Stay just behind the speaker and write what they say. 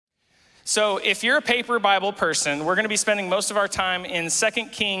So if you're a paper Bible person, we're going to be spending most of our time in 2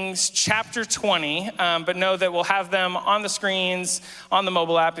 Kings chapter 20, but know that we'll have them on the screens, on the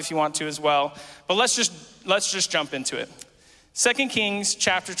mobile app if you want to as well. But let's just jump into it. 2 Kings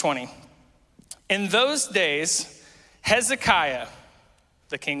chapter 20. In those days, Hezekiah,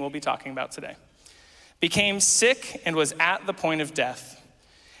 the king we'll be talking about today, became sick and was at the point of death.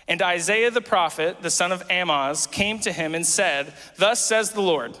 And Isaiah the prophet, the son of Amoz, came to him and said, "Thus says the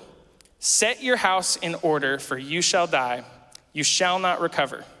Lord, set your house in order, for you shall die. You shall not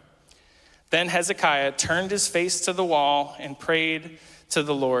recover." Then Hezekiah turned his face to the wall and prayed to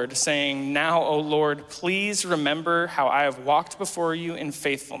the Lord, saying, "Now, O Lord, please remember how I have walked before you in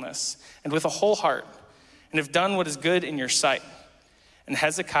faithfulness and with a whole heart, and have done what is good in your sight." And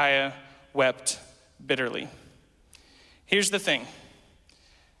Hezekiah wept bitterly. Here's the thing.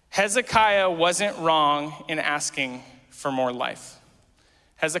 Hezekiah wasn't wrong in asking for more life.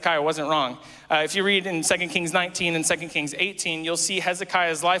 Hezekiah wasn't wrong. If you read in 2 Kings 19 and 2 Kings 18, you'll see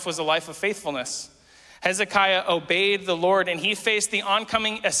Hezekiah's life was a life of faithfulness. Hezekiah obeyed the Lord, and he faced the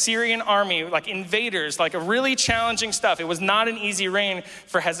oncoming Assyrian army, like invaders, like a really challenging stuff. It was not an easy reign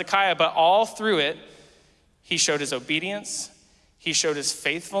for Hezekiah, but all through it, he showed his obedience. He showed his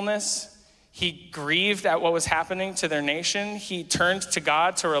faithfulness. He grieved at what was happening to their nation. He turned to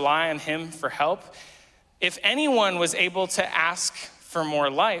God to rely on him for help. If anyone was able to ask for more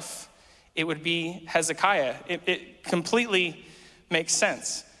life, it would be Hezekiah. It completely makes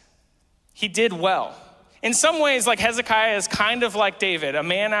sense. He did well. In some ways, like Hezekiah is kind of like David, a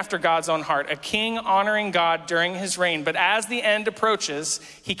man after God's own heart, a king honoring God during his reign. But as the end approaches,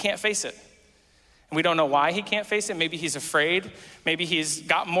 he can't face it. And we don't know why he can't face it. Maybe he's afraid. Maybe he's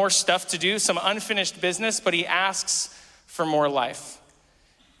got more stuff to do, some unfinished business, but he asks for more life.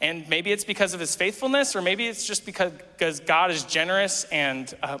 And maybe it's because of his faithfulness, or maybe it's just because God is generous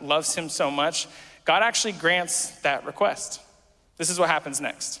and loves him so much. God actually grants that request. This is what happens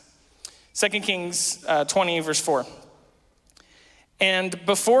next. 2 Kings 20, verse 4. And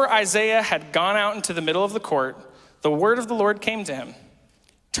before Isaiah had gone out into the middle of the court, the word of the Lord came to him.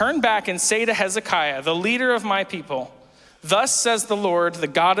 "Turn back and say to Hezekiah, the leader of my people, thus says the Lord, the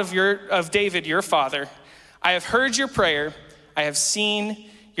God of David, your father, I have heard your prayer. I have seen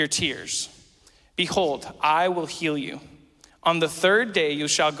your tears. Behold, I will heal you. On the third day you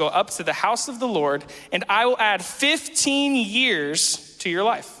shall go up to the house of the Lord, and I will add 15 years to your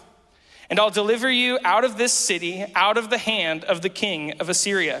life. And I'll deliver you out of this city, out of the hand of the king of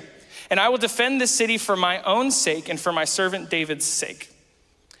Assyria. And I will defend this city for my own sake and for my servant David's sake."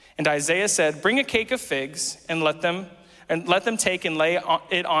 And Isaiah said, "Bring a cake of figs and let them take and lay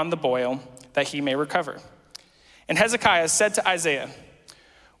it on the boil, that he may recover." And Hezekiah said to Isaiah,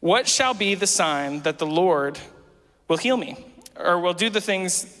 "What shall be the sign that the Lord will heal me, or will do the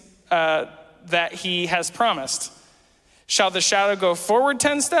things that he has promised? Shall the shadow go forward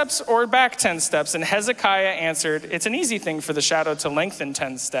 10 steps or back 10 steps?" And Hezekiah answered, "It's an easy thing for the shadow to lengthen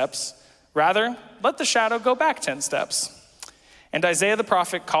 10 steps. Rather, let the shadow go back 10 steps." And Isaiah the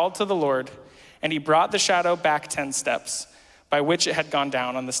prophet called to the Lord, and he brought the shadow back 10 steps, by which it had gone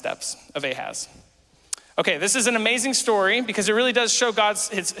down on the steps of Ahaz. Okay, this is an amazing story because it really does show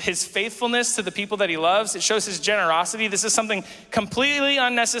his faithfulness to the people that he loves. It shows his generosity. This is something completely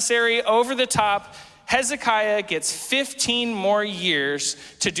unnecessary, over the top. Hezekiah gets 15 more years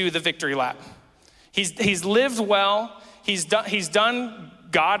to do the victory lap. He's lived well. He's done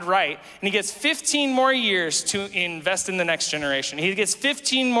God right. And he gets 15 more years to invest in the next generation. He gets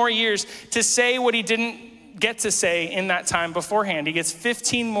 15 more years to say what he didn't get to say in that time beforehand. He gets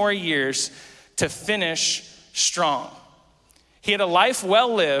 15 more years to finish strong. He had a life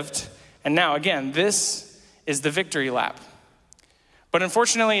well lived, and now again, this is the victory lap. But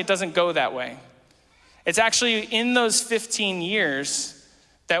unfortunately, it doesn't go that way. It's actually in those 15 years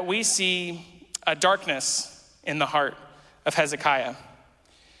that we see a darkness in the heart of Hezekiah.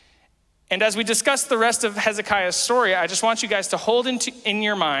 And as we discuss the rest of Hezekiah's story, I just want you guys to hold in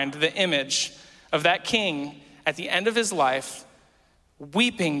your mind the image of that king at the end of his life,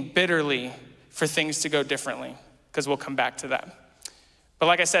 weeping bitterly for things to go differently, because we'll come back to that. But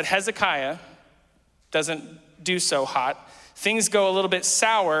like I said, Hezekiah doesn't do so hot. Things go a little bit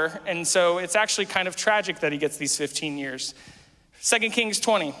sour, and so it's actually kind of tragic that he gets these 15 years. 2 Kings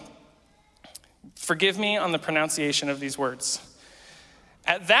 20. Forgive me on the pronunciation of these words.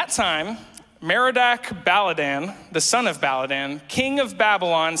 At that time, Merodach-baladan, the son of Baladan, king of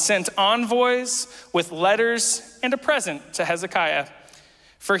Babylon, sent envoys with letters and a present to Hezekiah,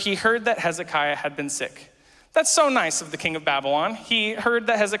 for he heard that Hezekiah had been sick. That's so nice of the king of Babylon. He heard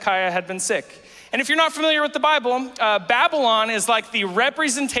that Hezekiah had been sick. And if you're not familiar with the Bible, Babylon is like the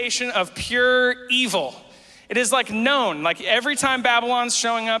representation of pure evil. It is like known, like every time Babylon's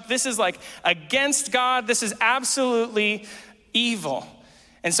showing up, this is like against God. This is absolutely evil.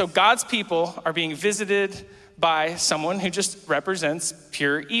 And so God's people are being visited by someone who just represents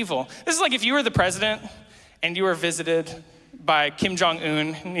pure evil. This is like if you were the president and you were visited by Kim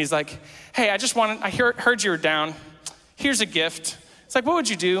Jong-un, and he's like, hey, I heard you were down. Here's a gift. It's like, what would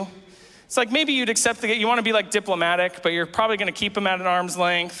you do? It's like maybe you'd accept the gift. You want to be like diplomatic, but you're probably going to keep him at an arm's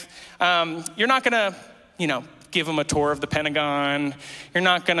length. You're not going to, give him a tour of the Pentagon. You're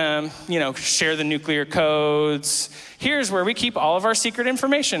not going to, share the nuclear codes. Here's where we keep all of our secret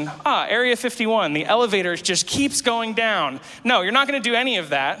information. Area 51, the elevator just keeps going down. No, you're not going to do any of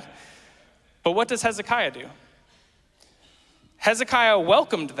that. But what does Hezekiah do? Hezekiah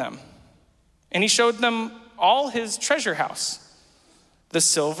welcomed them, and he showed them all his treasure house, the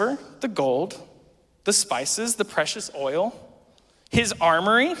silver, the gold, the spices, the precious oil, his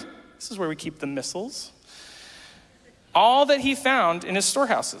armory. This is where we keep the missiles. All that he found in his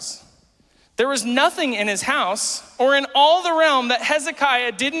storehouses. There was nothing in his house or in all the realm that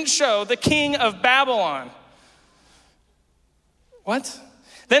Hezekiah didn't show the king of Babylon. What?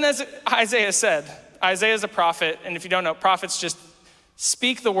 Then as Isaiah said, Isaiah is a prophet, and if you don't know, prophets just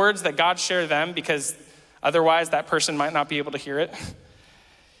speak the words that God shared them because otherwise that person might not be able to hear it.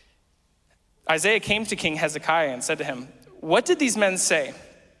 Isaiah came to King Hezekiah and said to him, what did these men say?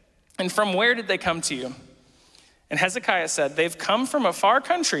 And from where did they come to you? And Hezekiah said, they've come from a far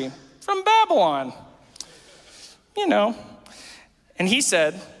country, from Babylon. And he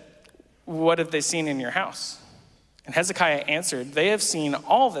said, what have they seen in your house? And Hezekiah answered, they have seen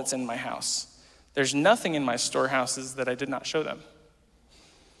all that's in my house. There's nothing in my storehouses that I did not show them.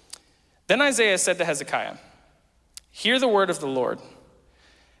 Then Isaiah said to Hezekiah, hear the word of the Lord.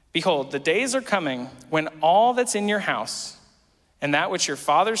 Behold, the days are coming when all that's in your house and that which your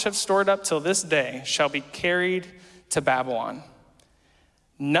fathers have stored up till this day shall be carried to Babylon.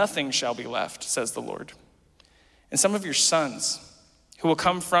 Nothing shall be left, says the Lord. And some of your sons who will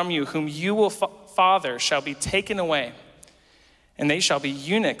come from you, whom you will father, shall be taken away, and they shall be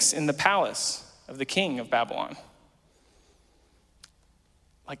eunuchs in the palace of the king of Babylon.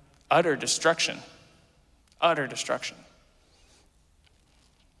 Like utter destruction. Utter destruction.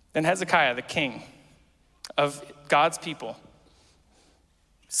 Then Hezekiah, the king of God's people,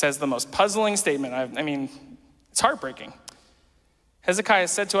 says the most puzzling statement. It's heartbreaking. Hezekiah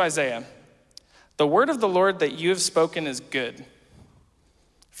said to Isaiah, the word of the Lord that you have spoken is good.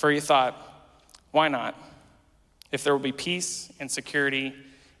 For he thought, why not? If there will be peace and security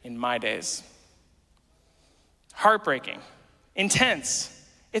in my days. Heartbreaking. Intense.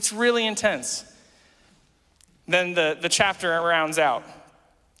 It's really intense. Then the chapter rounds out.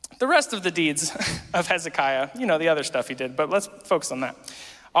 The rest of the deeds of Hezekiah, the other stuff he did, but let's focus on that.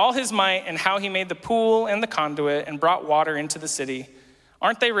 All his might and how he made the pool and the conduit and brought water into the city,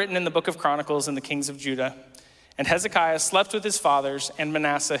 aren't they written in the book of Chronicles and the kings of Judah? And Hezekiah slept with his fathers, and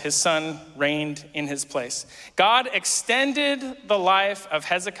Manasseh, his son, reigned in his place. God extended the life of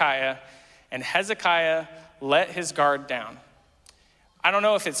Hezekiah, and Hezekiah let his guard down. I don't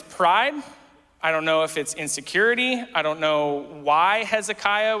know if it's pride. I don't know if it's insecurity. I don't know why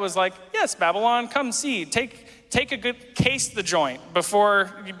Hezekiah was like, yes, Babylon, come see. Take a good taste the joint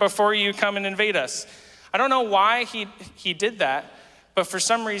before you come and invade us. I don't know why he did that, but for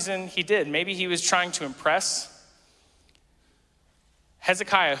some reason he did. Maybe he was trying to impress.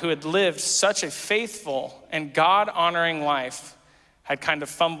 Hezekiah, who had lived such a faithful and God-honoring life, had kind of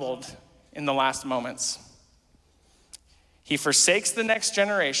fumbled in the last moments. He forsakes the next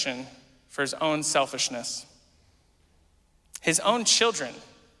generation for his own selfishness. His own children,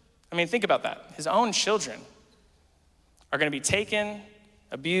 think about that. His own children are going to be taken,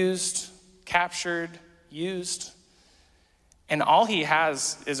 abused, captured, used, and all he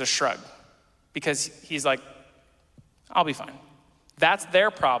has is a shrug because he's like, I'll be fine. That's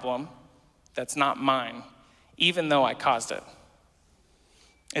their problem. That's not mine, even though I caused it.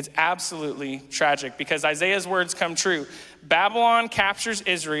 It's absolutely tragic because Isaiah's words come true. Babylon captures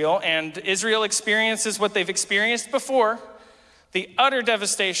Israel, and Israel experiences what they've experienced before, the utter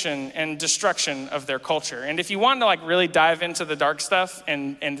devastation and destruction of their culture. And if you want to really dive into the dark stuff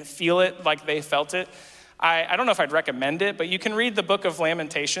and feel it like they felt it, I don't know if I'd recommend it, but you can read the book of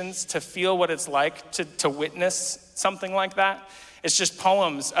Lamentations to feel what it's like to witness something like that. It's just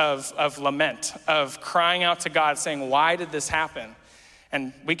poems of lament, of crying out to God, saying, why did this happen?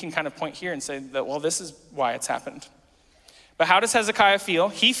 And we can kind of point here and say that, well, this is why it's happened. But how does Hezekiah feel?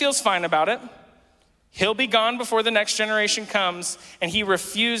 He feels fine about it. He'll be gone before the next generation comes, and he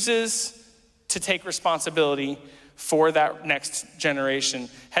refuses to take responsibility for that next generation.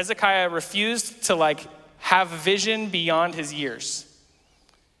 Hezekiah refused to have vision beyond his years.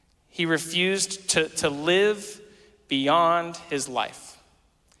 He refused to live beyond his life.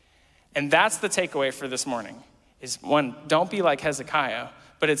 And that's the takeaway for this morning, is one, don't be like Hezekiah,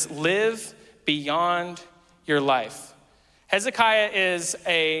 but it's live beyond your life. Hezekiah is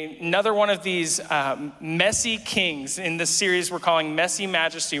another one of these messy kings in this series we're calling Messy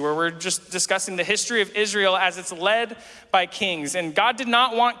Majesty, where we're just discussing the history of Israel as it's led by kings. And God did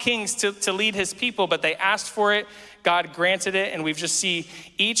not want kings to lead his people, but they asked for it. God granted it, and we just see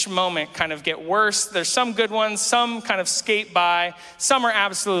each moment kind of get worse. There's some good ones, some kind of skate by, some are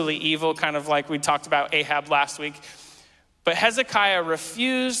absolutely evil, kind of like we talked about Ahab last week. But Hezekiah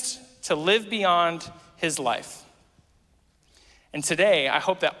refused to live beyond his life. And today, I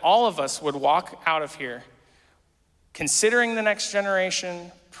hope that all of us would walk out of here considering the next generation,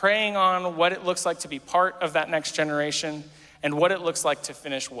 praying on what it looks like to be part of that next generation, and what it looks like to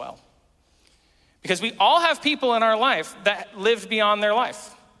finish well. Because we all have people in our life that lived beyond their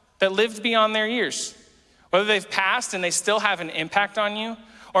life, that lived beyond their years. Whether they've passed and they still have an impact on you,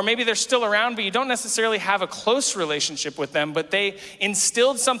 or maybe they're still around, but you don't necessarily have a close relationship with them, but they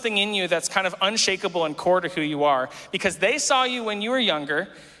instilled something in you that's kind of unshakable and core to who you are, because they saw you when you were younger,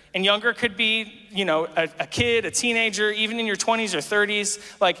 and younger could be, a kid, a teenager, even in your 20s or 30s.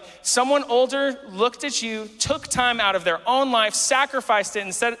 Like, someone older looked at you, took time out of their own life, sacrificed it.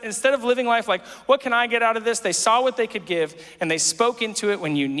 Instead of living life like, what can I get out of this? They saw what they could give, and they spoke into it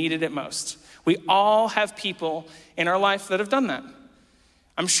when you needed it most. We all have people in our life that have done that.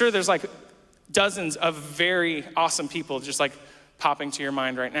 I'm sure there's dozens of very awesome people just popping to your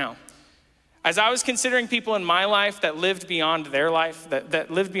mind right now. As I was considering people in my life that lived beyond their life,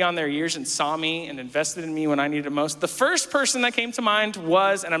 that lived beyond their years and saw me and invested in me when I needed it most, the first person that came to mind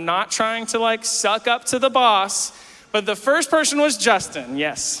was, and I'm not trying to suck up to the boss, but the first person was Justin,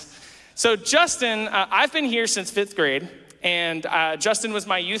 yes. So Justin, I've been here since 5th grade, and Justin was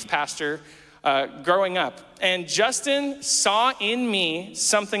my youth pastor growing up. And Justin saw in me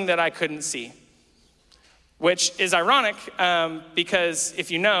something that I couldn't see, which is ironic because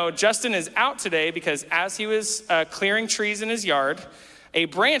if you know, Justin is out today because as he was clearing trees in his yard, a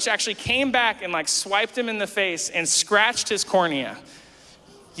branch actually came back and swiped him in the face and scratched his cornea.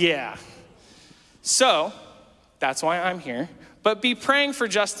 Yeah. So that's why I'm here. But be praying for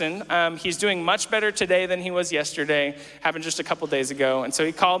Justin. He's doing much better today than he was yesterday. Happened just a couple days ago. And so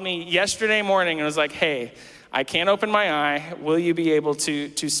he called me yesterday morning and was like, hey, I can't open my eye. Will you be able to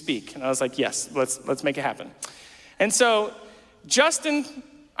speak? And I was like, yes, let's make it happen. And so Justin,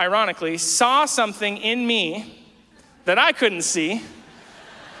 ironically, saw something in me that I couldn't see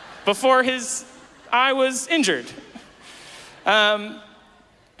before his eye was injured.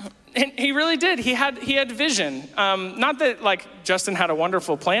 And he really did. He had vision. Not that Justin had a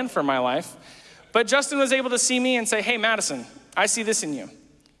wonderful plan for my life, but Justin was able to see me and say, hey, Madison, I see this in you.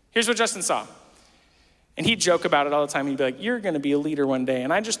 Here's what Justin saw. And he'd joke about it all the time. He'd be like, you're going to be a leader one day.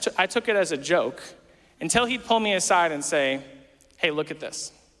 And I took it as a joke until he'd pull me aside and say, hey, look at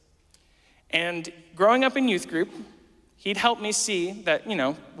this. And growing up in youth group, he'd help me see that,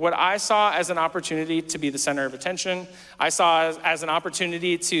 what I saw as an opportunity to be the center of attention, I saw as an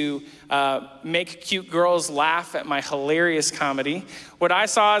opportunity to make cute girls laugh at my hilarious comedy. What I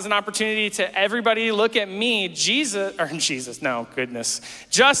saw as an opportunity to everybody look at me, Justin,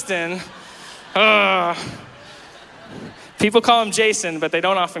 people call him Jason, but they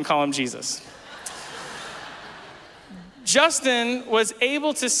don't often call him Jesus. Justin was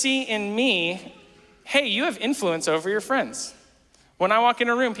able to see in me, hey, you have influence over your friends. When I walk in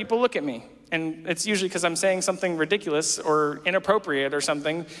a room, people look at me. And it's usually because I'm saying something ridiculous or inappropriate or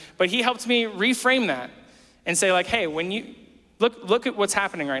something. But he helped me reframe that and say hey, when you look at what's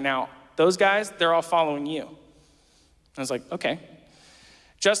happening right now. Those guys, they're all following you. I was like, okay.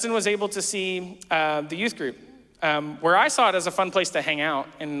 Justin was able to see the youth group, where I saw it as a fun place to hang out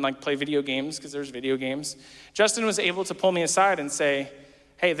and play video games because there's video games. Justin was able to pull me aside and say,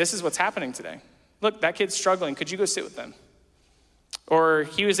 hey, this is what's happening today. Look, that kid's struggling. Could you go sit with them? Or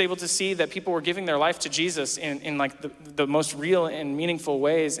he was able to see that people were giving their life to Jesus in the most real and meaningful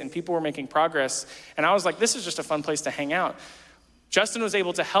ways, and people were making progress. And I was like, this is just a fun place to hang out. Justin was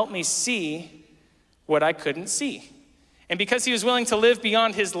able to help me see what I couldn't see. And because he was willing to live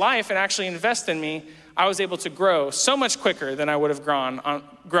beyond his life and actually invest in me, I was able to grow so much quicker than I would have grown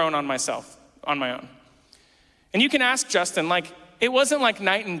on myself, on my own. And you can ask Justin, it wasn't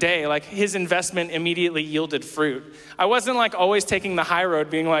night and day, his investment immediately yielded fruit. I wasn't always taking the high road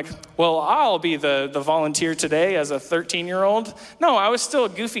being well, I'll be the volunteer today as a 13-year-old. No, I was still a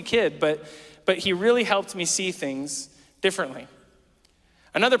goofy kid, but but he really helped me see things differently.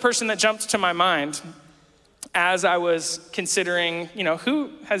 Another person that jumped to my mind as I was considering,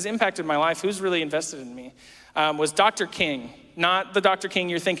 who has impacted my life, who's really invested in me, was Dr. King. Not the Dr. King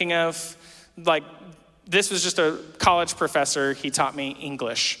you're thinking of. Like, this was just a college professor. He taught me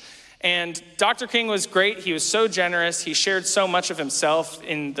English. And Dr. King was great. He was so generous. He shared so much of himself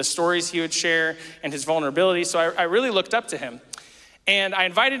in the stories he would share and his vulnerability. So I really looked up to him. And I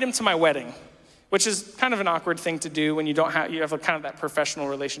invited him to my wedding, which is kind of an awkward thing to do when you have kind of that professional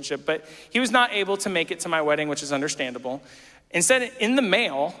relationship. But he was not able to make it to my wedding, which is understandable. Instead, in the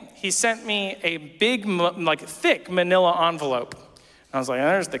mail, he sent me a big, thick manila envelope. I was like,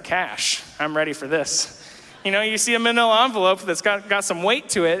 there's the cash. I'm ready for this. You see a manila envelope that's got some weight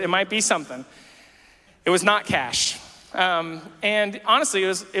to it, it might be something. It was not cash. And honestly,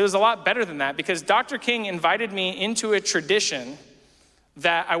 it was a lot better than that, because Dr. King invited me into a tradition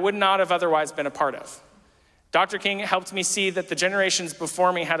that I would not have otherwise been a part of. Dr. King helped me see that the generations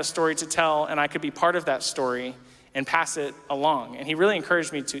before me had a story to tell, and I could be part of that story and pass it along. And he really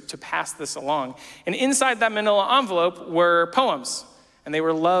encouraged me to pass this along. And inside that manila envelope were poems, and they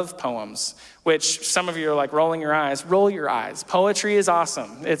were love poems, which some of you are like rolling your eyes. Roll your eyes. Poetry is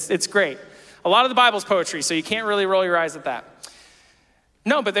awesome. It's great. A lot of the Bible's poetry, so you can't really roll your eyes at that.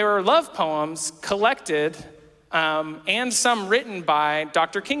 No, but they were love poems collected and some written by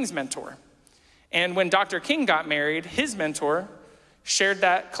Dr. King's mentor. And when Dr. King got married, his mentor shared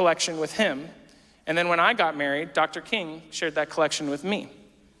that collection with him. And then when I got married, Dr. King shared that collection with me.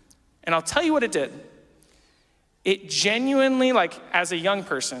 And I'll tell you what it did. It genuinely, as a young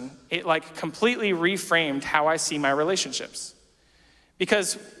person, it completely reframed how I see my relationships.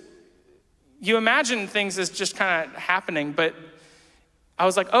 Because you imagine things as just kind of happening, but I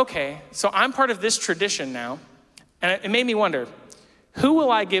was like, okay, so I'm part of this tradition now. And it made me wonder, who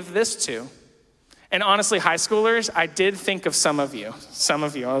will I give this to? And honestly, high schoolers, I did think of some of you.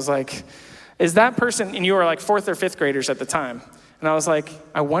 I was like, is that person, and you were like 4th or 5th graders at the time. And I was like,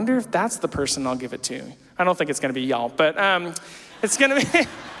 I wonder if that's the person I'll give it to. I don't think it's going to be y'all, but it's going to be,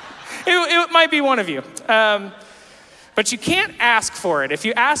 it might be one of you. But you can't ask for it. If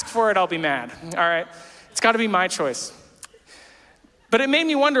you ask for it, I'll be mad, all right? It's got to be my choice. But it made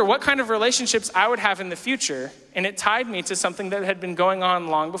me wonder what kind of relationships I would have in the future, and it tied me to something that had been going on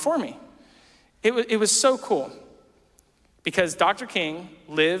long before me. It was so cool, because Dr. King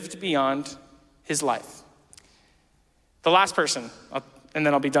lived beyond his life. The last person, and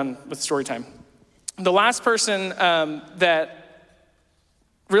then I'll be done with story time. The last person that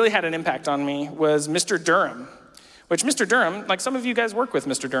really had an impact on me was Mr. Durham, which Mr. Durham, some of you guys work with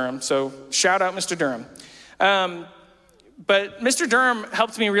Mr. Durham, so shout out Mr. Durham. But Mr. Durham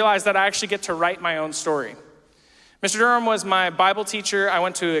helped me realize that I actually get to write my own story. Mr. Durham was my Bible teacher. I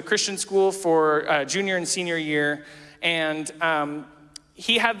went to a Christian school for junior and senior year, and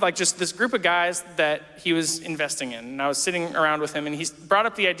he had just this group of guys that he was investing in. And I was sitting around with him, and he brought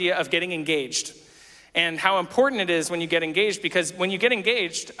up the idea of getting engaged and how important it is when you get engaged, because when you get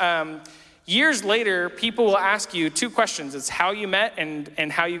engaged, years later, people will ask you 2 questions. It's how you met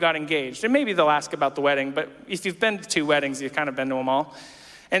and how you got engaged. And maybe they'll ask about the wedding, but if you've been to 2 weddings, you've kind of been to them all.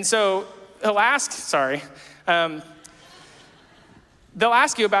 And so they'll ask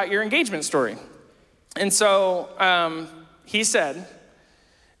you about your engagement story. And so he said,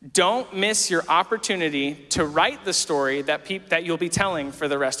 don't miss your opportunity to write the story that you'll be telling for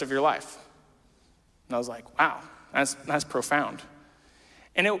the rest of your life. And I was like, wow, that's profound.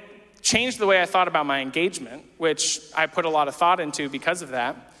 And it changed the way I thought about my engagement, which I put a lot of thought into because of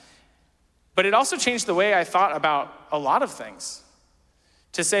that. But it also changed the way I thought about a lot of things.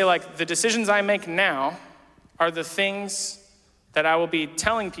 To say, the decisions I make now are the things that I will be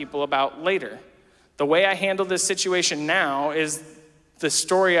telling people about later. The way I handle this situation now is the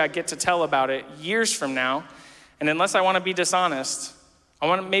story I get to tell about it years from now. And unless I want to be dishonest, I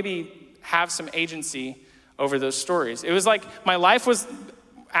want to maybe have some agency over those stories. It was my life was,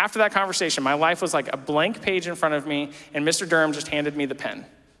 after that conversation, my life was like a blank page in front of me, and Mr. Durham just handed me the pen.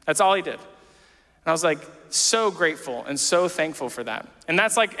 That's all he did. And I was so grateful and so thankful for that. And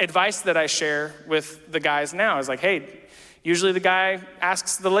that's advice that I share with the guys now. Is hey, usually the guy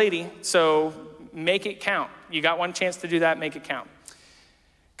asks the lady, so make it count. You got one chance to do that, make it count.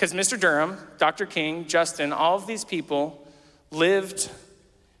 Because Mr. Durham, Dr. King, Justin, all of these people lived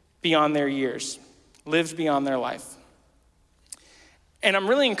beyond their years, lived beyond their life. And I'm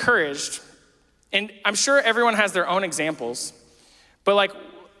really encouraged, and I'm sure everyone has their own examples, but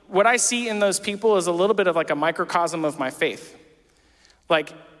what I see in those people is a little bit of a microcosm of my faith.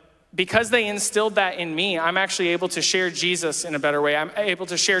 because they instilled that in me, I'm actually able to share Jesus in a better way. I'm able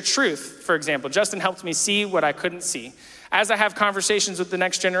to share truth, for example. Justin helped me see what I couldn't see. As I have conversations with the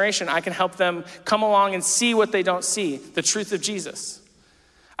next generation, I can help them come along and see what they don't see, the truth of Jesus.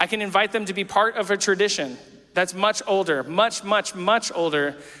 I can invite them to be part of a tradition that's much older, much, much, much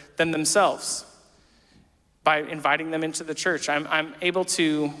older than themselves. By inviting them into the church, I'm able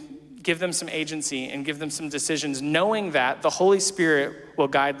to give them some agency and give them some decisions, knowing that the Holy Spirit will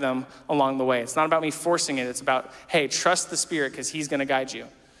guide them along the way. It's not about me forcing it. It's about, hey, trust the Spirit because he's going to guide you.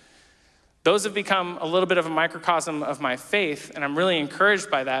 Those have become a little bit of a microcosm of my faith, and I'm really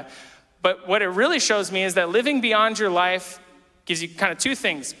encouraged by that. But what it really shows me is that living beyond your life gives you kind of two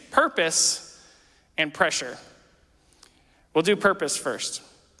things, purpose and pressure. We'll do purpose first.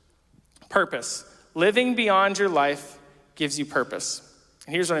 Purpose. Living beyond your life gives you purpose.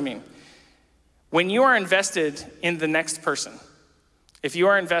 And here's what I mean. When you are invested in the next person, if you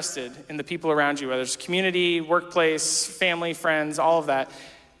are invested in the people around you, whether it's community, workplace, family, friends, all of that,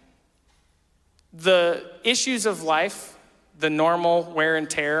 the issues of life, the normal wear and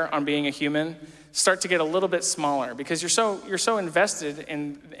tear on being a human, start to get a little bit smaller because you're so invested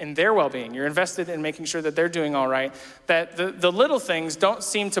in their well-being. You're invested in making sure that they're doing all right, that the little things don't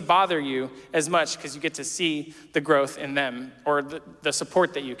seem to bother you as much because you get to see the growth in them or the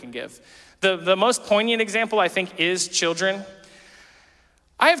support that you can give. The most poignant example, I think, is children.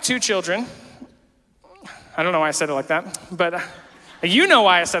 I have 2 children. I don't know why I said it like that, but you know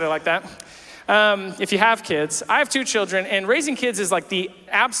why I said it like that. If you have kids, I have 2 children, and raising kids is like the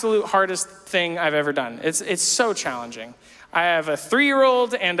absolute hardest thing I've ever done. It's so challenging. I have a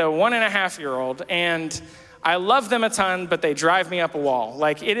 3-year-old and a 1.5-year-old, and I love them a ton, but they drive me up a wall.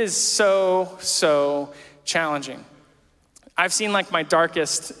 Like, it is so challenging. I've seen like my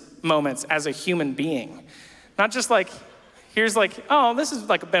darkest moments as a human being. Not just like, here's like, oh, this has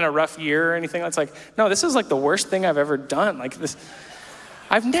like been a rough year or anything. It's like, no, this is like the worst thing I've ever done. Like this,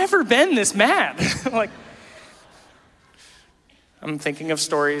 I've never been this mad. Like, I'm thinking of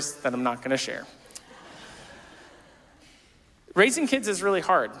stories that I'm not gonna share. Raising kids is really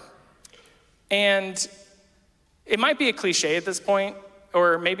hard. And it might be a cliche at this point,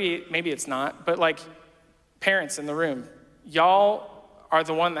 or maybe it's not, but like, parents in the room, y'all are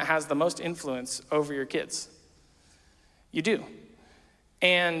the one that has the most influence over your kids. You do.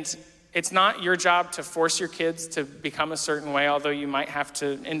 And it's not your job to force your kids to become a certain way, although you might have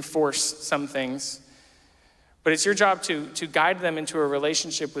to enforce some things. But it's your job to guide them into a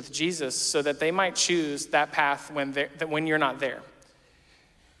relationship with Jesus so that they might choose that path when you're not there.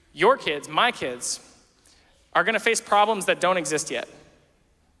 Your kids, my kids, are gonna face problems that don't exist yet.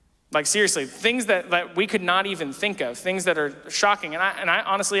 Like seriously, things that we could not even think of, things that are shocking. And I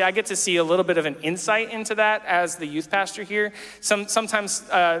honestly, I get to see a little bit of an insight into that as the youth pastor here. Sometimes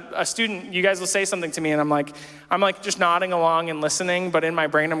a student, you guys will say something to me and I'm like just nodding along and listening, but in my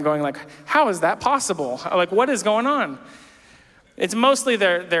brain I'm going like, how is that possible? Like, what is going on? It's mostly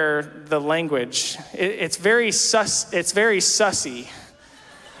the language. It's very sussy.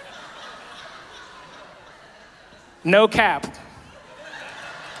 No cap.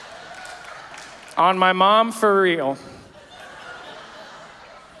 On my mom, for real.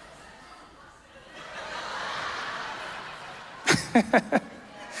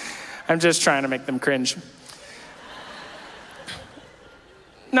 I'm just trying to make them cringe.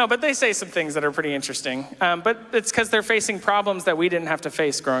 No, but they say some things that are pretty interesting. But it's because they're facing problems that we didn't have to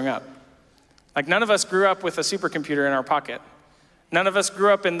face growing up. Like, none of us grew up with a supercomputer in our pocket. None of us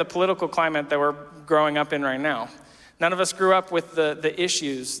grew up in the political climate that we're growing up in right now. None of us grew up with the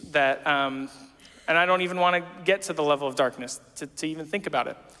issues that... And I don't even want to get to the level of darkness to even think about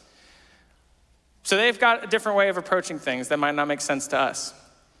it. So they've got a different way of approaching things that might not make sense to us.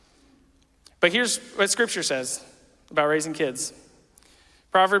 But here's what Scripture says about raising kids.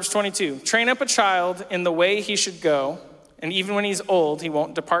 Proverbs 22, train up a child in the way he should go, and even when he's old, he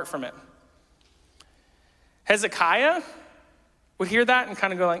won't depart from it. Hezekiah would hear that and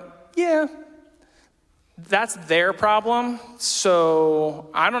kind of go like, yeah, that's their problem, so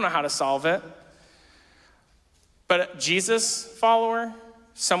I don't know how to solve it. But a Jesus follower,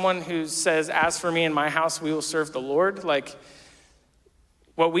 someone who says, as for me and my house, we will serve the Lord. Like,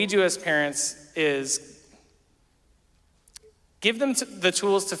 what we do as parents is give them the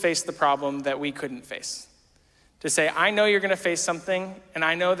tools to face the problem that we couldn't face. To say, I know you're gonna face something, and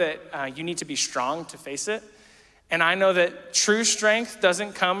I know that you need to be strong to face it. And I know that true strength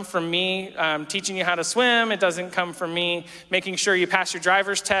doesn't come from me teaching you how to swim. It doesn't come from me making sure you pass your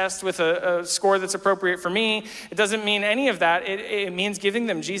driver's test with a score that's appropriate for me. It doesn't mean any of that. It means giving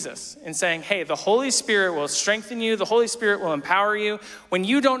them Jesus and saying, hey, the Holy Spirit will strengthen you. The Holy Spirit will empower you. When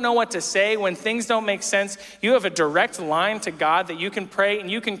you don't know what to say, when things don't make sense, you have a direct line to God that you can pray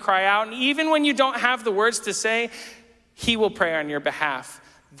and you can cry out. And even when you don't have the words to say, he will pray on your behalf.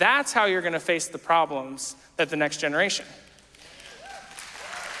 That's how you're going to face the problems that the next generation.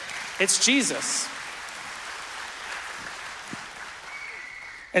 It's Jesus.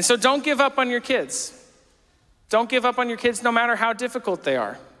 And so don't give up on your kids. Don't give up on your kids no matter how difficult they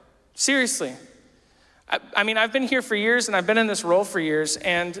are. Seriously. I mean, I've been here for years and I've been in this role for years,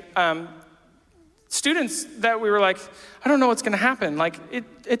 and students that we were like, I don't know what's going to happen. Like,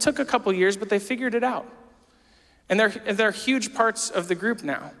 it took a couple years, but they figured it out. And they're huge parts of the group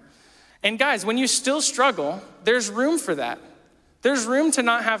now. And guys, when you still struggle, there's room for that. There's room to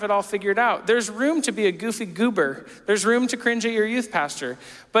not have it all figured out. There's room to be a goofy goober. There's room to cringe at your youth pastor.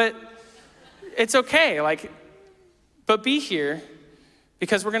 But it's okay, but be here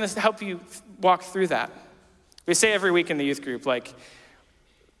because we're gonna help you walk through that. We say every week in the youth group,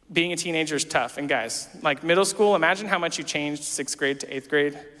 being a teenager is tough. And guys, middle school, imagine how much you changed 6th grade to 8th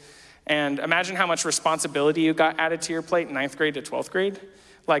grade. And imagine how much responsibility you got added to your plate 9th grade to 12th grade.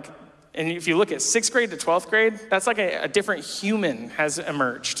 And if you look at 6th grade to 12th grade, that's a different human has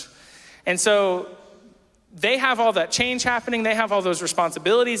emerged. And so they have all that change happening. They have all those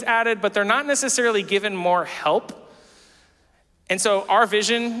responsibilities added, but they're not necessarily given more help. And so our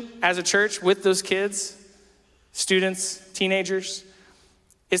vision as a church with those kids, students, teenagers,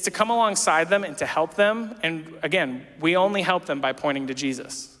 is to come alongside them and to help them. And again, we only help them by pointing to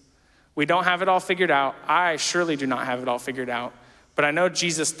Jesus. We don't have it all figured out. I surely do not have it all figured out, but I know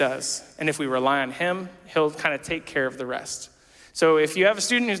Jesus does. And if we rely on him, he'll kind of take care of the rest. So if you have a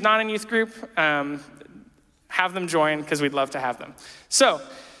student who's not in youth group, have them join because we'd love to have them. So,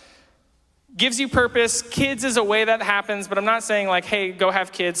 gives you purpose. Kids is a way that happens, but I'm not saying hey, go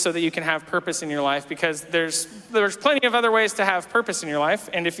have kids so that you can have purpose in your life, because there's plenty of other ways to have purpose in your life.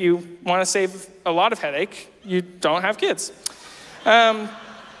 And if you want to save a lot of headache, you don't have kids.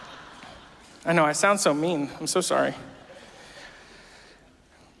 I know, I sound so mean. I'm so sorry.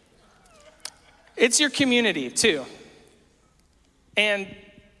 It's your community, too. And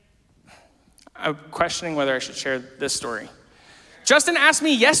I'm questioning whether I should share this story. Justin asked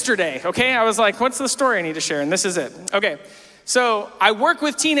me yesterday, okay? I was like, what's the story I need to share? And this is it. Okay, so I work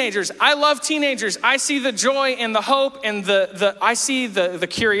with teenagers. I love teenagers. I see the joy and the hope and I see the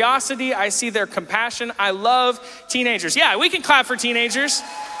curiosity. I see their compassion. I love teenagers. Yeah, we can clap for teenagers.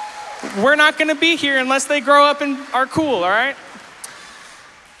 We're not gonna be here unless they grow up and are cool, all right?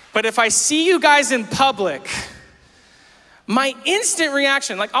 But if I see you guys in public, my instant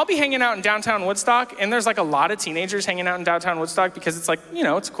reaction, I'll be hanging out in downtown Woodstock, and there's a lot of teenagers hanging out in downtown Woodstock because it's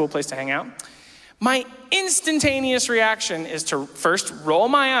it's a cool place to hang out. My instantaneous reaction is to first roll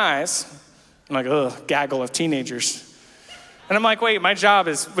my eyes. I'm ugh, gaggle of teenagers. And I'm wait, my job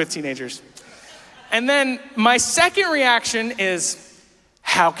is with teenagers. And then my second reaction is,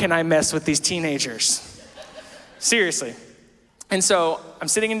 how can I mess with these teenagers? Seriously. And so I'm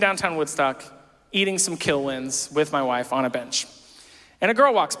sitting in downtown Woodstock, eating some Kill Wins with my wife on a bench. And a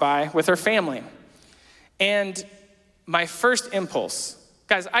girl walks by with her family. And my first impulse,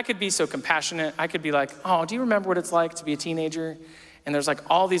 guys, I could be so compassionate. I could be oh, do you remember what it's like to be a teenager? And there's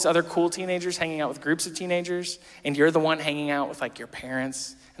all these other cool teenagers hanging out with groups of teenagers, and you're the one hanging out with your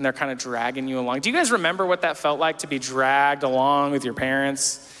parents, and they're kind of dragging you along. Do you guys remember what that felt like to be dragged along with your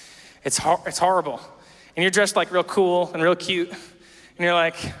parents? It's horrible. And you're dressed real cool and real cute, and you're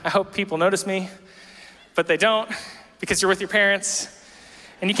I hope people notice me, but they don't, because you're with your parents,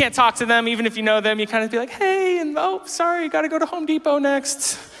 and you can't talk to them even if you know them. You kind of be hey, and oh, sorry, gotta go to Home Depot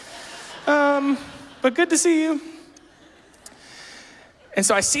next. But good to see you. And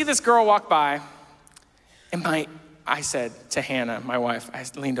so I see this girl walk by, and I said to Hannah, my wife, I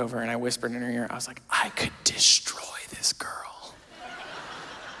leaned over and I whispered in her ear, I was I could destroy this girl.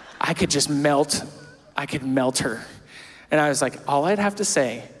 I could just melt her. And I was all I'd have to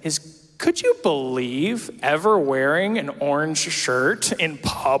say is, could you believe ever wearing an orange shirt in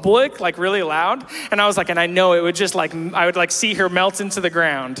public, really loud? And I was and I know it would just I would see her melt into the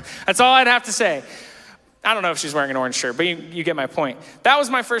ground. That's all I'd have to say. I don't know if she's wearing an orange shirt, but you get my point. That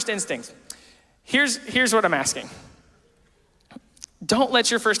was my first instinct. Here's what I'm asking. Don't let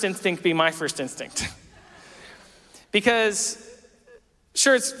your first instinct be my first instinct. Because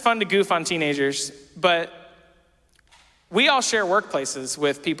sure, it's fun to goof on teenagers, but we all share workplaces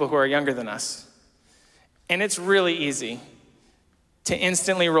with people who are younger than us. And it's really easy to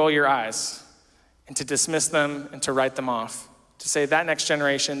instantly roll your eyes and to dismiss them and to write them off. To say that next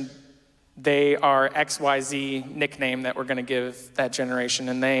generation, they are XYZ nickname that we're going to give that generation,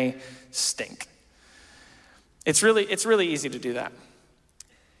 and they stink. It's really easy to do that.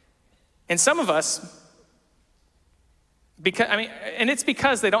 And some of us, it's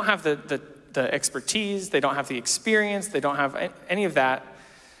because they don't have the expertise, they don't have the experience, they don't have any of that.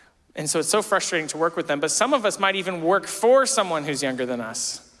 And so it's so frustrating to work with them. But some of us might even work for someone who's younger than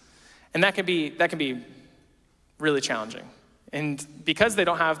us. And that can be really challenging. And because they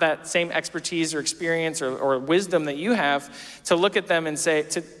don't have that same expertise or experience or wisdom that you have, to look at them and say,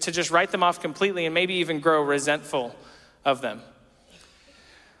 to just write them off completely and maybe even grow resentful of them.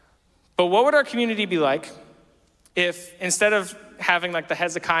 But what would our community be like if instead of having like the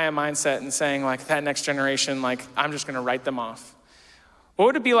Hezekiah mindset and saying like that next generation, like I'm just gonna write them off? What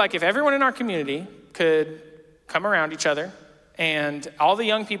would it be like if everyone in our community could come around each other and all the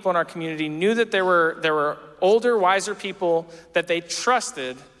young people in our community knew that there were older, wiser people that they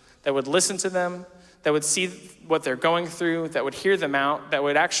trusted that would listen to them, that would see what they're going through, that would hear them out, that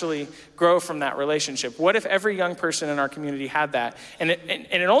would actually grow from that relationship? What if every young person in our community had that? And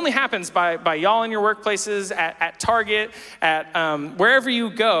it only happens by y'all in your workplaces, at Target, at wherever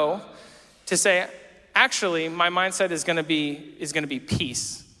you go, to say, actually, my mindset is going to be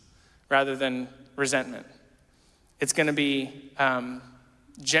peace rather than resentment. It's going to be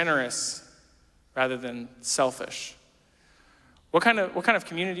generous rather than selfish. What kind of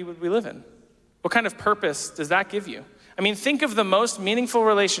community would we live in? What kind of purpose does that give you? I mean, think of the most meaningful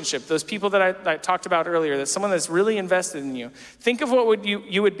relationship, those people that I talked about earlier, that's someone that's really invested in you. Think of what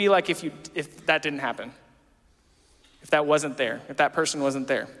you would be like if that didn't happen, if that wasn't there, if that person wasn't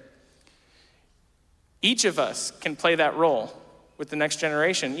there. Each of us can play that role with the next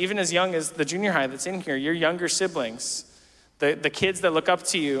generation, even as young as the junior high that's in here, your younger siblings, the kids that look up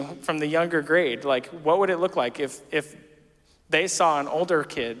to you from the younger grade. Like, what would it look like if they saw an older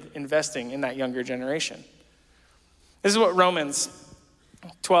kid investing in that younger generation? This is what Romans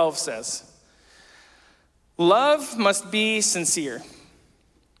 12 says. Love must be sincere.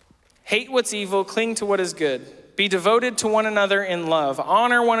 Hate what's evil, cling to what is good. Be devoted to one another in love.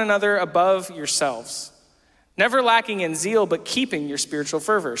 Honor one another above yourselves. Never lacking in zeal, but keeping your spiritual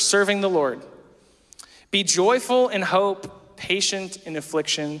fervor, serving the Lord. Be joyful in hope, patient in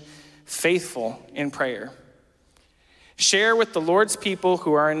affliction, faithful in prayer. Share with the Lord's people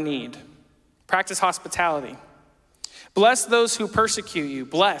who are in need. Practice hospitality. Bless those who persecute you.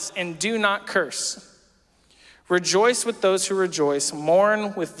 Bless and do not curse. Rejoice with those who rejoice.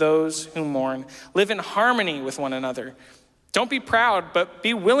 Mourn with those who mourn. Live in harmony with one another. Don't be proud, but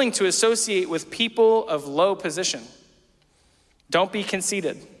be willing to associate with people of low position. Don't be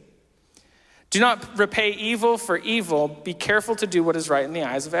conceited. Do not repay evil for evil. Be careful to do what is right in the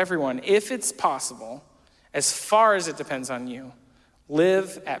eyes of everyone. If it's possible, as far as it depends on you,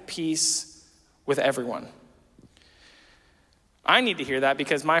 live at peace with everyone. I need to hear that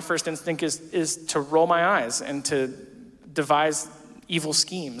because my first instinct is to roll my eyes and to devise evil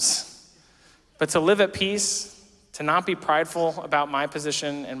schemes. But to live at peace, to not be prideful about my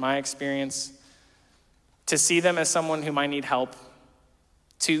position and my experience, to see them as someone who might need help,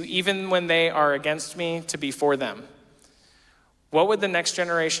 to even when they are against me, to be for them. What would the next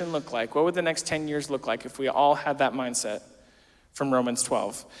generation look like? What would the next 10 years look like if we all had that mindset from Romans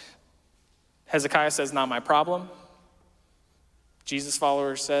 12? Hezekiah says, not my problem. Jesus'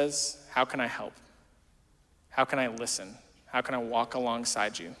 follower says, how can I help? How can I listen? How can I walk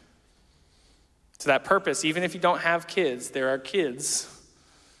alongside you? To that purpose, even if you don't have kids, there are kids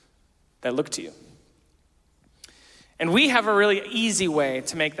that look to you. And we have a really easy way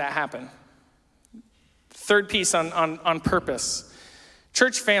to make that happen. Third piece on purpose.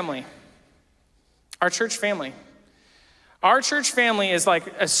 Church family. Our church family. Our church family is like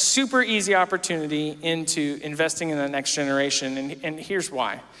a super easy opportunity into investing in the next generation. And here's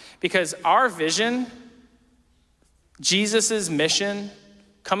why. Because our vision, Jesus's mission,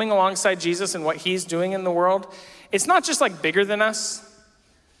 coming alongside Jesus and what he's doing in the world, it's not just like bigger than us.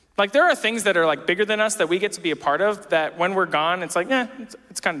 Like there are things that are like bigger than us that we get to be a part of that when we're gone, it's like,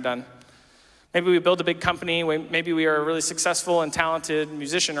 it's kind of done. Maybe we build a big company. Maybe we are a really successful and talented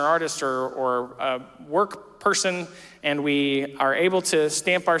musician or artist or a work person, and we are able to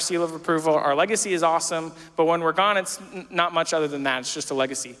stamp our seal of approval. Our legacy is awesome, but when we're gone, it's not much other than that. It's just a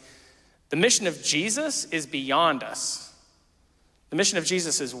legacy. The mission of Jesus is beyond us. The mission of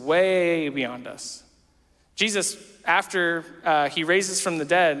Jesus is way beyond us. Jesus, after he raises from the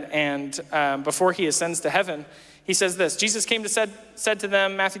dead and before he ascends to heaven, he says this. Jesus came to said to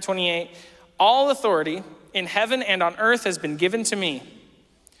them, Matthew 28, all authority in heaven and on earth has been given to me.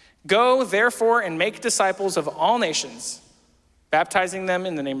 Go, therefore, and make disciples of all nations, baptizing them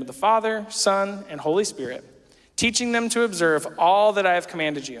in the name of the Father, Son, and Holy Spirit, teaching them to observe all that I have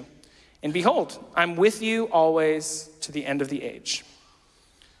commanded you. And behold, I'm with you always to the end of the age.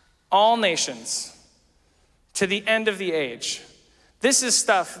 All nations, to the end of the age. This is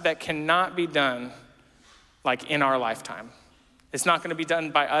stuff that cannot be done like in our lifetime. It's not going to be done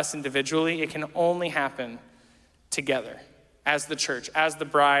by us individually. It can only happen together as the church, as the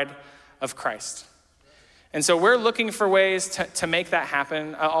bride of Christ. And so we're looking for ways to make that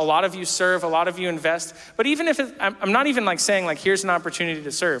happen. A lot of you serve, a lot of you invest. But even if I'm not even like saying like, here's an opportunity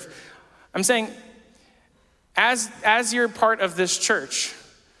to serve. I'm saying as you're part of this church,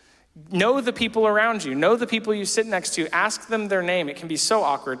 know the people around you. Know the people you sit next to. Ask them their name. It can be so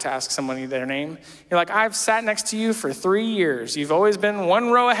awkward to ask somebody their name. You're like, I've sat next to you for 3 years. You've always been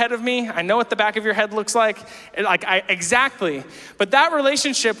one row ahead of me. I know what the back of your head looks like. Exactly. But that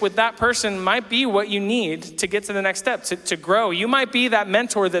relationship with that person might be what you need to get to the next step, to grow. You might be that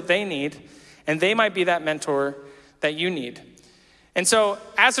mentor that they need, and they might be that mentor that you need. And so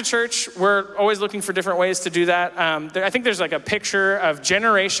as a church, we're always looking for different ways to do that. I think there's like a picture of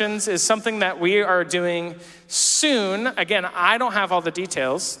generations is something that we are doing soon. Again, I don't have all the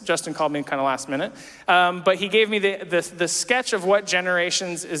details. Justin called me kind of last minute. But he gave me the sketch of what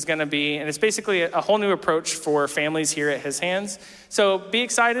generations is going to be. And it's basically a whole new approach for families here at His Hands. So be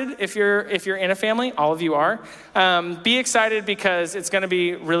excited if you're in a family. All of you are. Be excited because it's going to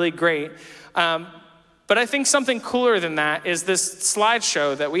be really great. But I think something cooler than that is this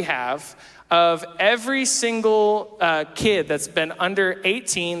slideshow that we have of every single kid that's been under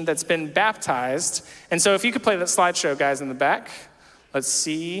 18 that's been baptized. And so if you could play that slideshow, guys, in the back. Let's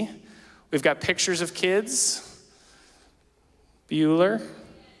see. We've got pictures of kids. Bueller.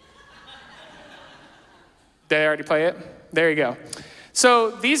 Did I already play it? There you go.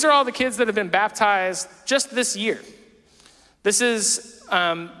 So these are all the kids that have been baptized just this year. This is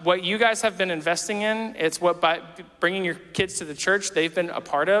what you guys have been investing in. It's what by bringing your kids to the church they've been a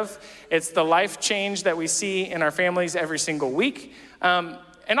part of. It's the life change that we see in our families every single week. And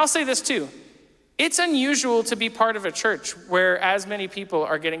I'll say this too. It's unusual to be part of a church where as many people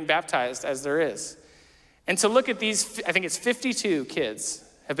are getting baptized as there is. And to look at these, I think it's 52 kids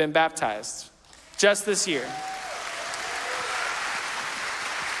have been baptized just this year.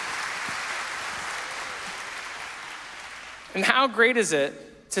 And how great is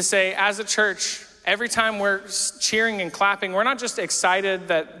it to say, as a church, every time we're cheering and clapping, we're not just excited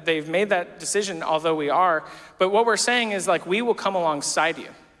that they've made that decision, although we are, but what we're saying is like, we will come alongside you.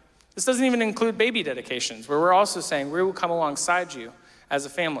 This doesn't even include baby dedications, where we're also saying we will come alongside you as a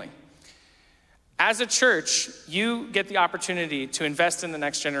family. As a church, you get the opportunity to invest in the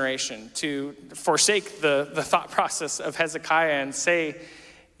next generation, to forsake the thought process of Hezekiah and say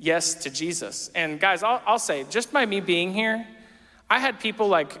yes to Jesus. And guys, I'll say, just by me being here, I had people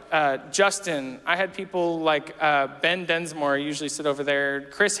like Justin, I had people like Ben Densmore, I usually sit over there,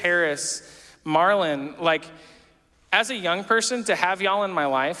 Chris Harris, Marlon. Like, as a young person, to have y'all in my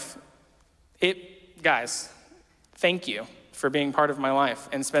life, guys, thank you for being part of my life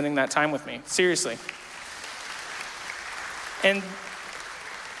and spending that time with me, seriously. And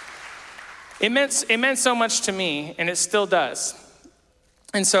it meant so much to me, and it still does.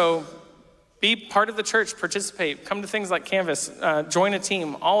 And so be part of the church, participate, come to things like Canvas, join a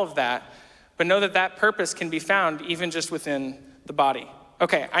team, all of that. But know that that purpose can be found even just within the body.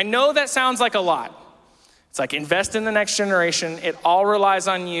 Okay, I know that sounds like a lot. It's like invest in the next generation. It all relies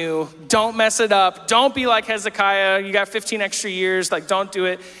on you. Don't mess it up. Don't be like Hezekiah. You got 15 extra years. Like, don't do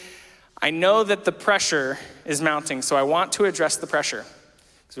it. I know that the pressure is mounting, so I want to address the pressure.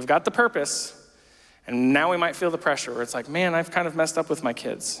 Because we've got the purpose. And now we might feel the pressure where it's like, man, I've kind of messed up with my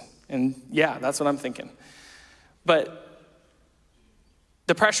kids. And yeah, that's what I'm thinking. But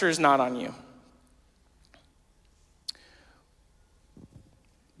the pressure is not on you.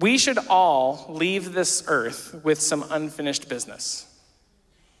 We should all leave this earth with some unfinished business.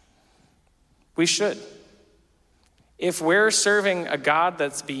 We should. If we're serving a God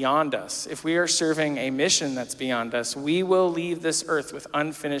that's beyond us, if we are serving a mission that's beyond us, we will leave this earth with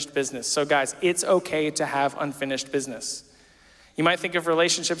unfinished business. So guys, it's okay to have unfinished business. You might think of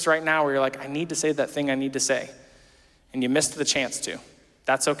relationships right now where you're like, I need to say that thing I need to say. And you missed the chance to.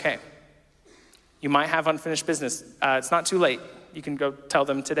 That's okay. You might have unfinished business. It's not too late. You can go tell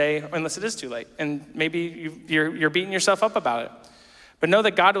them today, unless it is too late. And maybe you're beating yourself up about it. But know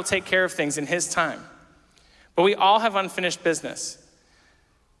that God will take care of things in His time. But we all have unfinished business.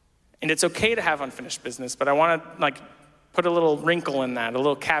 And it's okay to have unfinished business, but I want to put a little wrinkle in that, a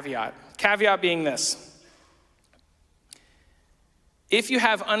little caveat. Caveat being this. If you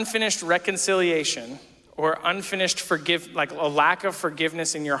have unfinished reconciliation or unfinished like a lack of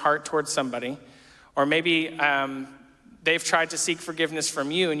forgiveness in your heart towards somebody, or maybe they've tried to seek forgiveness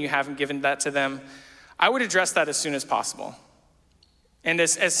from you and you haven't given that to them, I would address that as soon as possible. And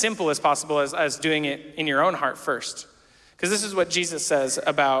as simple as possible as doing it in your own heart first. Because this is what Jesus says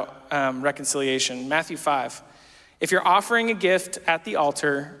about reconciliation. Matthew 5. If you're offering a gift at the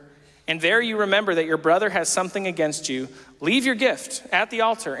altar, and there you remember that your brother has something against you, leave your gift at the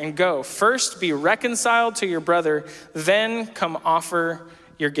altar and go. First be reconciled to your brother, then come offer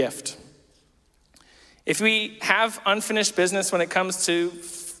your gift. If we have unfinished business when it comes to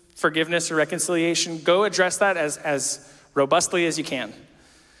forgiveness or reconciliation, go address that as robustly as you can.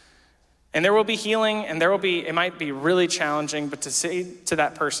 And there will be healing, and it might be really challenging, but to say to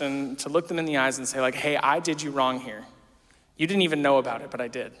that person, to look them in the eyes and say like, hey, I did you wrong here. You didn't even know about it, but I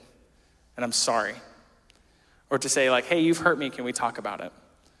did. And I'm sorry. Or to say like, hey, you've hurt me, can we talk about it?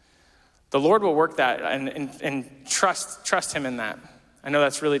 The Lord will work that and trust him in that. I know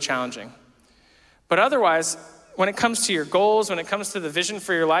that's really challenging. But otherwise, when it comes to your goals, when it comes to the vision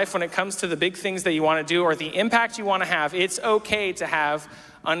for your life, when it comes to the big things that you want to do or the impact you want to have, it's okay to have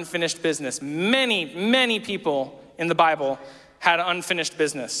unfinished business. Many, many people in the Bible had unfinished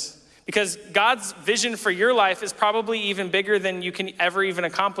business because God's vision for your life is probably even bigger than you can ever even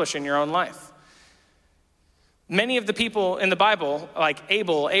accomplish in your own life. Many of the people in the Bible, like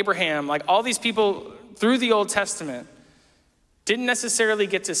Abel, Abraham, like all these people through the Old Testament, didn't necessarily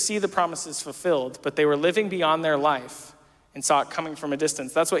get to see the promises fulfilled, but they were living beyond their life and saw it coming from a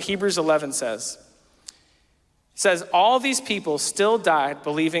distance. That's what Hebrews 11 says. It says, all these people still died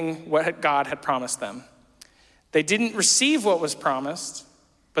believing what God had promised them. They didn't receive what was promised,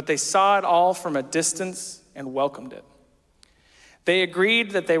 but they saw it all from a distance and welcomed it. They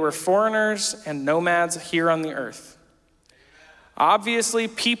agreed that they were foreigners and nomads here on the earth. Obviously,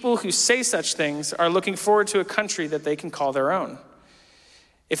 people who say such things are looking forward to a country that they can call their own.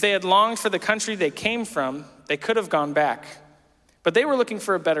 If they had longed for the country they came from, they could have gone back. But they were looking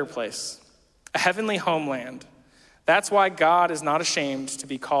for a better place, a heavenly homeland. That's why God is not ashamed to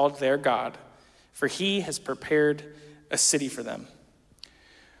be called their God, for he has prepared a city for them.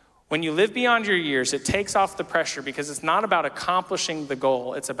 When you live beyond your years, it takes off the pressure because it's not about accomplishing the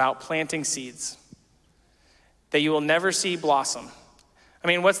goal, it's about planting seeds that you will never see blossom. I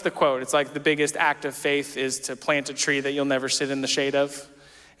mean, what's the quote? It's like the biggest act of faith is to plant a tree that you'll never sit in the shade of.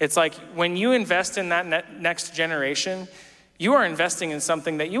 It's like when you invest in that next generation, you are investing in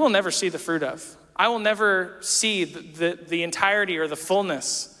something that you will never see the fruit of. I will never see the entirety or the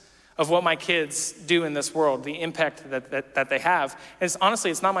fullness of what my kids do in this world, the impact that they have. And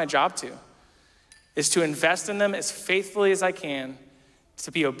honestly, it's not my job to. It's to invest in them as faithfully as I can,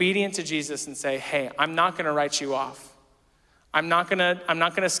 to be obedient to Jesus and say, hey, I'm not gonna write you off. I'm not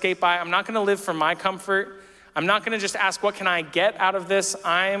gonna skate by. I'm not gonna live for my comfort. I'm not gonna just ask, what can I get out of this?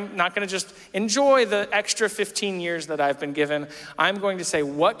 I'm not gonna just enjoy the extra 15 years that I've been given. I'm going to say,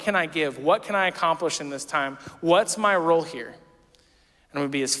 what can I give? What can I accomplish in this time? What's my role here? And I'm gonna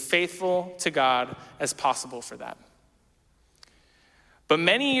be as faithful to God as possible for that. But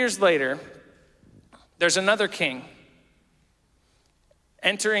many years later, there's another king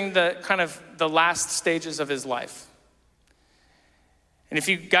entering the last stages of his life. And if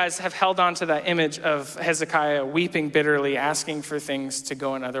you guys have held on to that image of Hezekiah weeping bitterly, asking for things to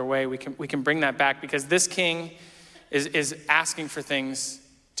go another way, we can bring that back because this king is asking for things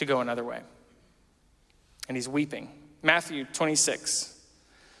to go another way. And he's weeping. Matthew 26.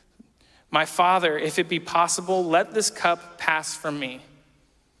 My Father, if it be possible, let this cup pass from me.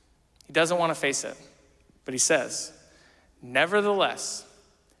 He doesn't want to face it, but he says, nevertheless,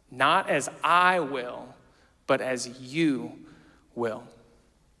 not as I will, but as you will.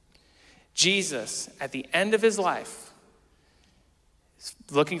 Jesus, at the end of his life, is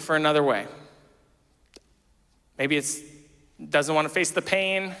looking for another way. Maybe it's doesn't want to face the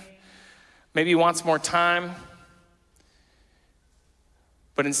pain. Maybe he wants more time.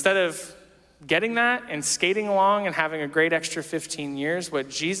 But instead of getting that and skating along and having a great extra 15 years, what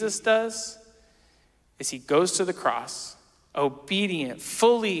Jesus does is he goes to the cross, obedient,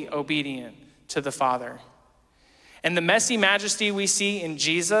 fully obedient to the Father. And the messy majesty we see in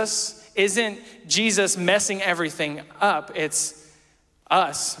Jesus isn't Jesus messing everything up, it's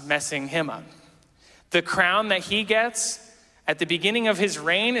us messing him up. The crown that he gets at the beginning of his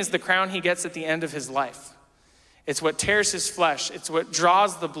reign is the crown he gets at the end of his life. It's what tears his flesh, it's what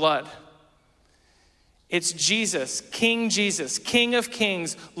draws the blood. It's Jesus, King of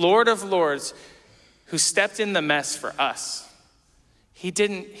kings, Lord of lords, who stepped in the mess for us. He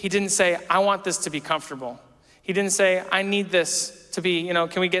didn't say, I want this to be comfortable. He didn't say, I need this to be,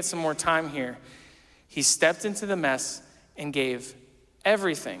 can we get some more time here? He stepped into the mess and gave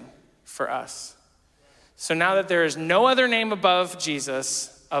everything for us. So now that there is no other name above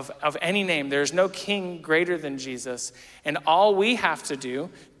Jesus, of any name, there is no king greater than Jesus, and all we have to do,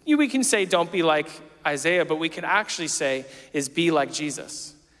 we can say don't be like Isaiah, but we can actually say is be like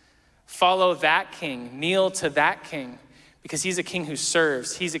Jesus. Follow that king, kneel to that king, because he's a king who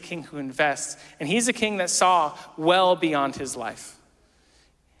serves, he's a king who invests, and he's a king that saw well beyond his life.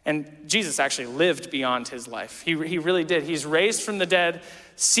 And Jesus actually lived beyond his life. He really did. He's raised from the dead,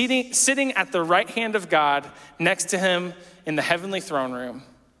 sitting at the right hand of God next to him in the heavenly throne room,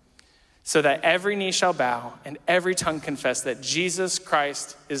 so that every knee shall bow and every tongue confess that Jesus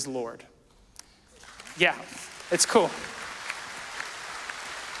Christ is Lord. Yeah, it's cool.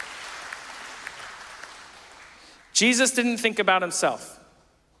 Jesus didn't think about himself.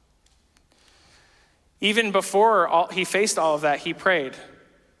 Even before he faced all of that, he prayed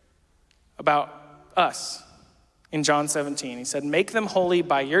about us in John 17. He said, make them holy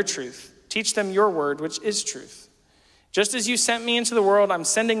by your truth. Teach them your word, which is truth. Just as you sent me into the world, I'm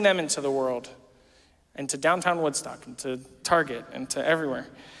sending them into the world, and to downtown Woodstock, and to Target, and to everywhere.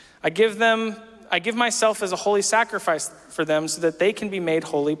 I give myself as a holy sacrifice for them so that they can be made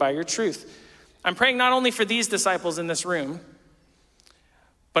holy by your truth. I'm praying not only for these disciples in this room,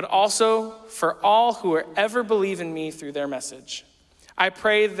 but also for all who will ever believe in me through their message. I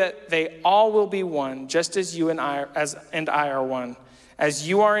pray that they all will be one, just as you and I are one, as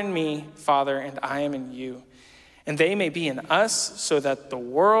you are in me, Father, and I am in you. And they may be in us so that the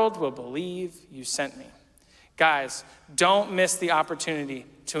world will believe you sent me. Guys, don't miss the opportunity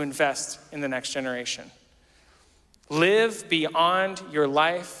to invest in the next generation. Live beyond your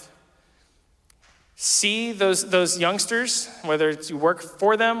life. See those youngsters, whether it's you work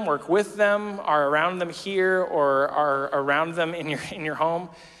for them, work with them, are around them here, or are around them in your home.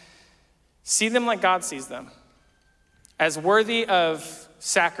 See them like God sees them, as worthy of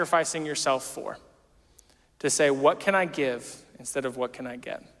sacrificing yourself for. To say, what can I give instead of what can I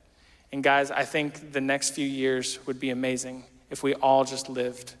get? And guys, I think the next few years would be amazing if we all just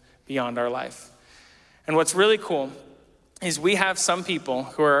lived beyond our life. And what's really cool is we have some people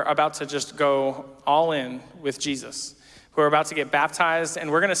who are about to just go all in with Jesus, who are about to get baptized,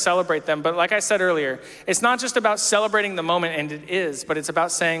 and we're going to celebrate them. But like I said earlier, it's not just about celebrating the moment, and it is, but it's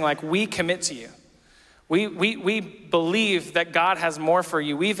about saying, like, we commit to you. We believe that God has more for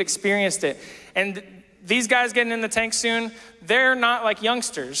you. We've experienced it. And these guys getting in the tank soon, they're not like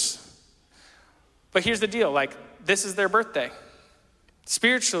youngsters. But here's the deal, like, this is their birthday.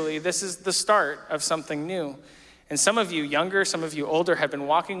 Spiritually, this is the start of something new. And some of you younger, some of you older have been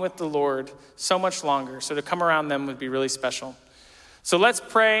walking with the Lord so much longer. So to come around them would be really special. So let's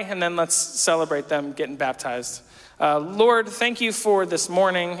pray, and then let's celebrate them getting baptized. Lord, thank you for this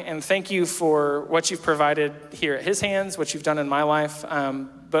morning, and thank you for what you've provided here at his hands, what you've done in my life,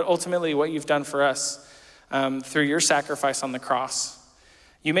 but ultimately what you've done for us through your sacrifice on the cross.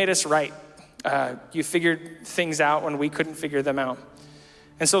 You made us right. You figured things out when we couldn't figure them out.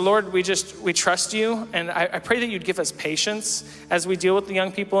 And so, Lord, we trust you, and I pray that you'd give us patience as we deal with the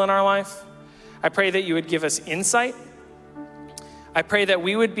young people in our life. I pray that you would give us insight. I pray that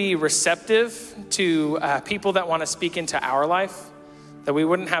we would be receptive to people that want to speak into our life, that we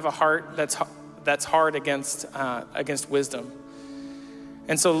wouldn't have a heart that's hard against wisdom.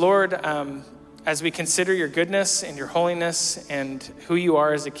 And so, Lord, as we consider your goodness and your holiness and who you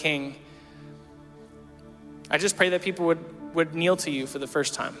are as a king, I just pray that people would kneel to you for the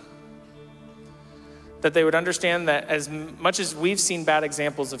first time. That they would understand that as much as we've seen bad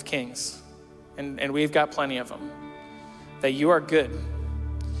examples of kings, and we've got plenty of them, that you are good,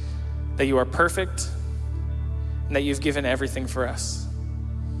 that you are perfect, and that you've given everything for us.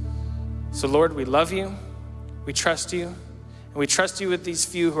 So Lord, we love you, we trust you, and we trust you with these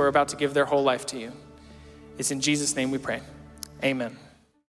few who are about to give their whole life to you. It's in Jesus' name we pray. Amen.